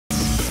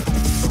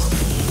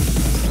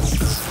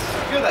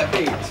know that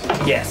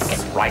beat?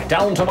 Yes, right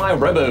down to my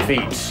robo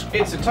feet.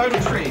 It's a total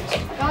treat.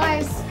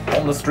 Guys,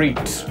 On the street.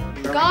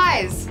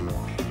 guys,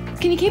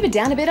 can you keep it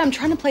down a bit? I'm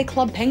trying to play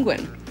Club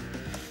Penguin.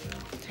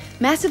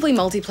 Massively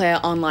multiplayer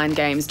online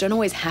games don't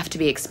always have to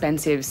be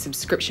expensive,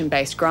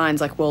 subscription-based grinds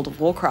like World of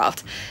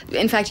Warcraft.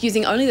 In fact,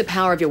 using only the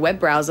power of your web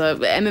browser,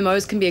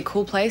 MMOs can be a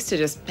cool place to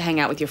just hang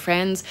out with your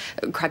friends,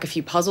 crack a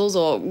few puzzles,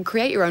 or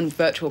create your own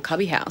virtual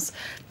cubby house.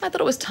 I thought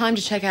it was time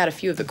to check out a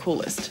few of the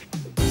coolest.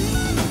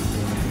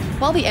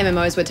 While the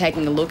MMOs we're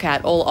taking a look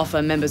at all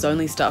offer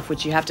members-only stuff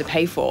which you have to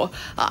pay for,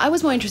 I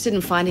was more interested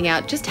in finding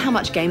out just how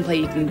much gameplay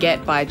you can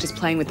get by just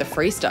playing with the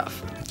free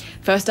stuff.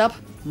 First up,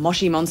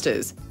 Moshi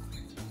monsters.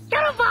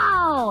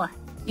 Beautiful!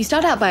 You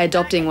start out by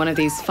adopting one of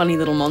these funny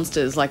little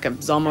monsters like a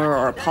Zoma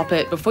or a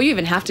Poppet before you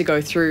even have to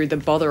go through the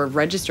bother of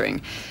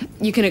registering.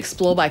 You can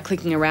explore by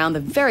clicking around the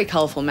very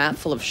colourful map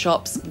full of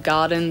shops,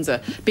 gardens,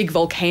 a big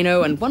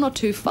volcano and one or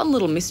two fun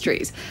little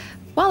mysteries.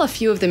 While a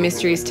few of the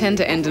mysteries tend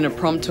to end in a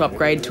prompt to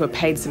upgrade to a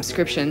paid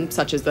subscription,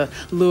 such as the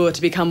lure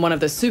to become one of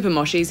the super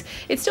Moshis,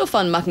 it's still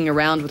fun mucking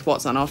around with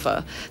what's on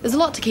offer. There's a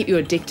lot to keep you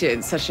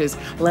addicted, such as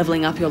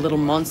levelling up your little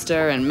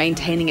monster and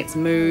maintaining its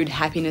mood,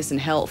 happiness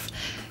and health.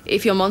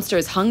 If your monster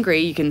is hungry,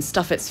 you can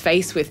stuff its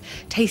face with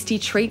tasty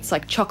treats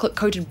like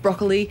chocolate-coated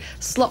broccoli,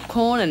 slop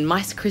corn and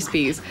mice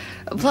crispies.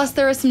 Plus,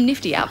 there are some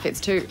nifty outfits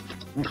too.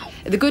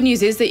 The good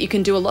news is that you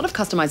can do a lot of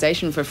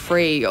customization for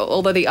free,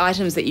 although the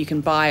items that you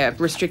can buy are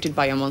restricted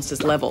by your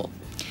monster's level.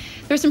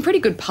 There are some pretty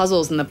good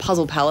puzzles in the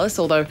Puzzle Palace,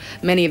 although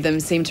many of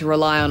them seem to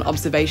rely on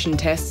observation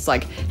tests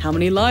like how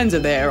many lines are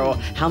there or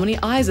how many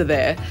eyes are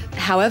there.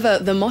 However,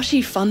 the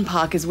Moshi Fun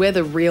Park is where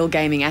the real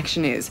gaming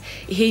action is.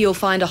 Here you'll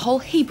find a whole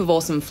heap of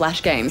awesome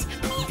flash games.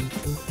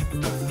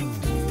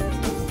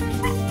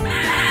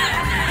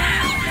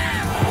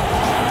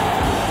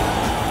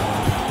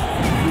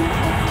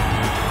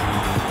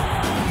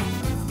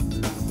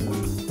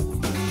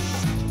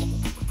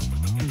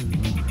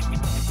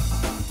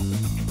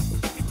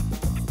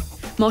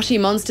 Moshi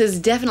Monsters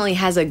definitely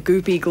has a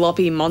goopy,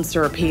 gloppy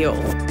monster appeal.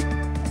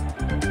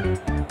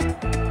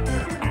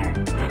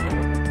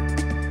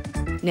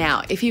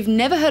 Now, if you've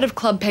never heard of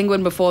Club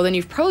Penguin before, then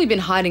you've probably been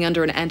hiding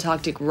under an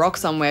Antarctic rock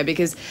somewhere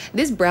because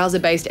this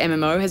browser-based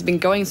MMO has been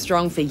going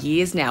strong for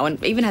years now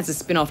and even has a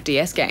spin-off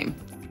DS game.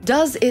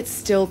 Does it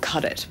still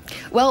cut it?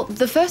 Well,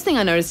 the first thing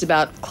I noticed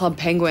about Club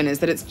Penguin is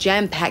that it's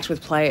jam-packed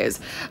with players.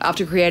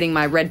 After creating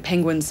my red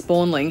penguin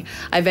spawnling,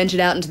 I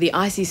ventured out into the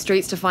icy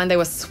streets to find they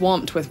were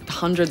swamped with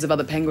hundreds of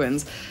other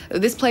penguins.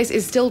 This place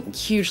is still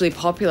hugely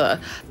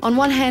popular. On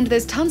one hand,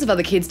 there's tons of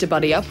other kids to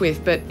buddy up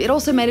with, but it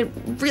also made it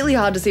really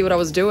hard to see what I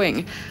was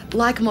doing.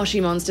 Like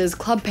Moshi Monsters,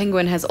 Club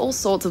Penguin has all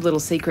sorts of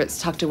little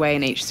secrets tucked away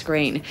in each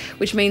screen,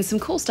 which means some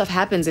cool stuff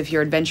happens if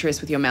you're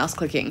adventurous with your mouse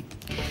clicking.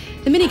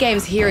 The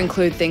mini-games here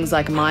include things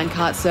like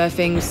minecart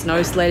surfing,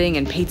 snow sledding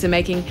and pizza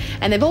making,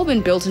 and they've all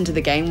been built into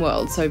the game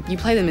world, so you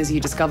play them as you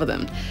discover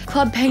them.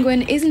 Club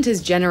Penguin isn't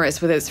as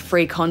generous with its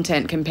free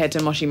content compared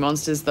to Moshi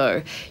Monsters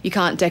though. You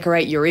can't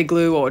decorate your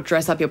igloo or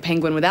dress up your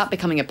penguin without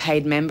becoming a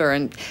paid member,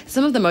 and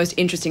some of the most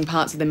interesting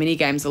parts of the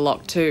mini-games are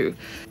locked too.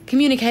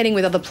 Communicating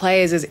with other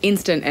players is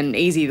instant and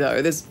easy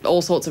though. There's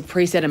all sorts of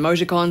preset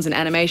emoticons and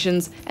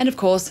animations, and of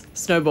course,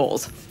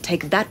 snowballs.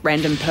 Take that,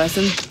 random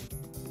person.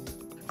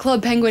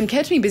 Club Penguin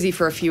kept me busy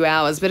for a few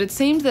hours, but it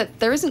seemed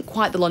that there isn't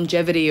quite the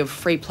longevity of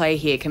free play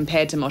here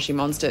compared to Moshi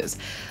Monsters.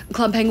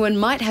 Club Penguin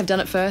might have done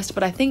it first,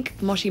 but I think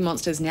Moshi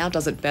Monsters now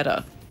does it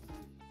better.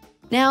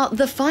 Now,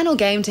 the final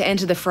game to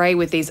enter the fray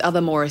with these other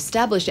more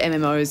established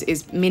MMOs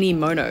is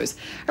MiniMonos,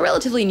 a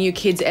relatively new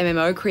kids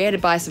MMO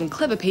created by some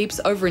clever peeps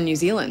over in New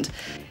Zealand.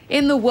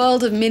 In the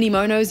world of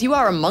MiniMonos, you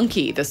are a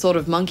monkey, the sort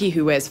of monkey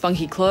who wears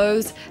funky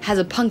clothes, has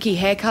a punky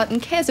haircut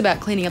and cares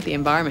about cleaning up the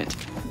environment.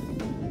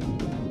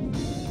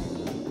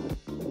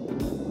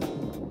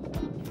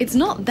 It's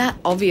not that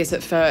obvious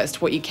at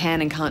first what you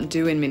can and can't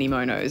do in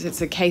MiniMonos. It's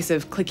a case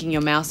of clicking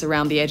your mouse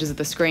around the edges of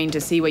the screen to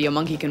see where your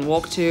monkey can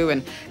walk to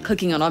and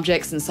clicking on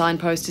objects and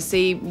signposts to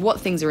see what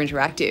things are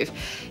interactive.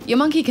 Your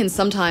monkey can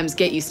sometimes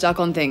get you stuck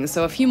on things,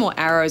 so a few more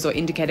arrows or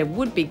indicator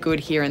would be good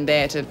here and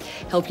there to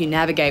help you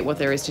navigate what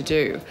there is to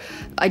do.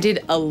 I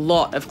did a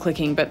lot of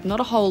clicking, but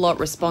not a whole lot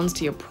responds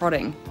to your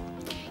prodding.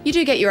 You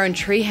do get your own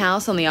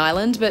treehouse on the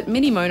island, but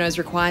MiniMonos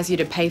requires you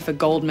to pay for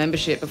gold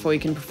membership before you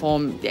can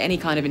perform any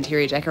kind of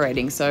interior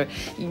decorating, so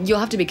you'll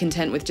have to be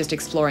content with just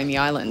exploring the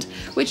island,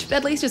 which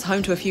at least is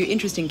home to a few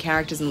interesting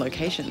characters and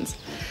locations.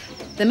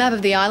 The map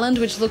of the island,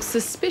 which looks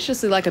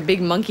suspiciously like a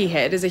big monkey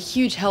head, is a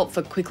huge help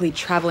for quickly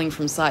travelling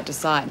from site to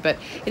site, but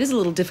it is a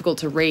little difficult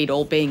to read,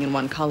 all being in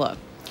one colour.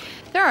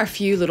 There are a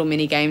few little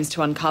mini-games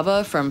to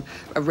uncover, from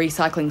a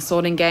recycling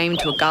sorting game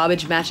to a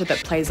garbage matcher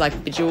that plays like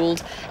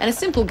Bejeweled, and a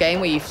simple game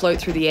where you float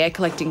through the air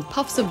collecting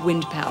puffs of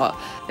wind power.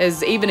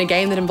 There's even a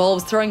game that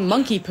involves throwing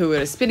monkey poo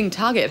at a spinning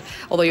target,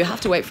 although you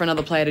have to wait for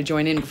another player to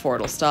join in before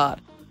it'll start.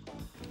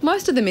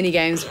 Most of the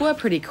minigames were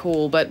pretty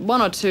cool, but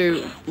one or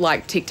two,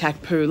 like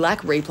Tic-Tac-Poo,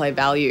 lack replay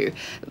value.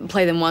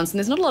 Play them once and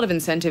there's not a lot of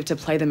incentive to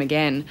play them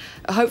again.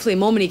 Hopefully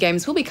more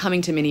minigames will be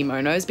coming to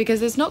MiniMonos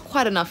because there's not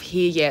quite enough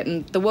here yet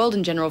and the world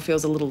in general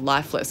feels a little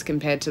lifeless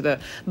compared to the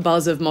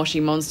buzz of Moshi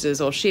monsters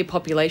or sheer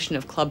population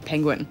of Club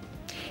Penguin.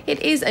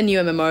 It is a new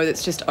MMO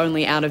that's just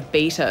only out of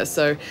beta,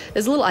 so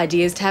there's a little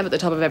ideas tab at the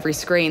top of every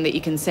screen that you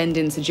can send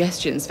in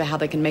suggestions for how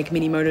they can make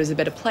MiniMonos a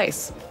better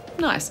place.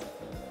 Nice.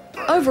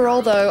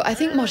 Overall though, I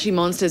think Moshi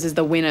Monsters is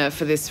the winner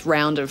for this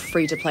round of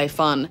free-to-play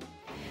fun.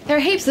 There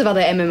are heaps of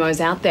other MMOs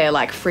out there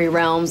like Free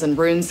Realms and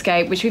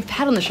RuneScape, which we've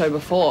had on the show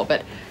before,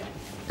 but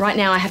right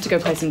now I have to go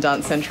play some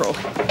Dance Central.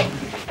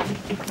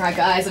 Right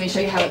guys, let me show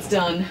you how it's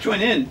done.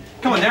 Join in.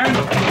 Come on,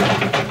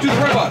 Darren. Do the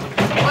robot.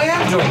 I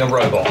am doing the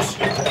robot.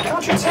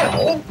 Can't you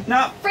tell?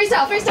 No.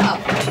 Freestyle, freestyle!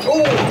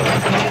 Oh!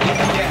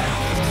 Yeah.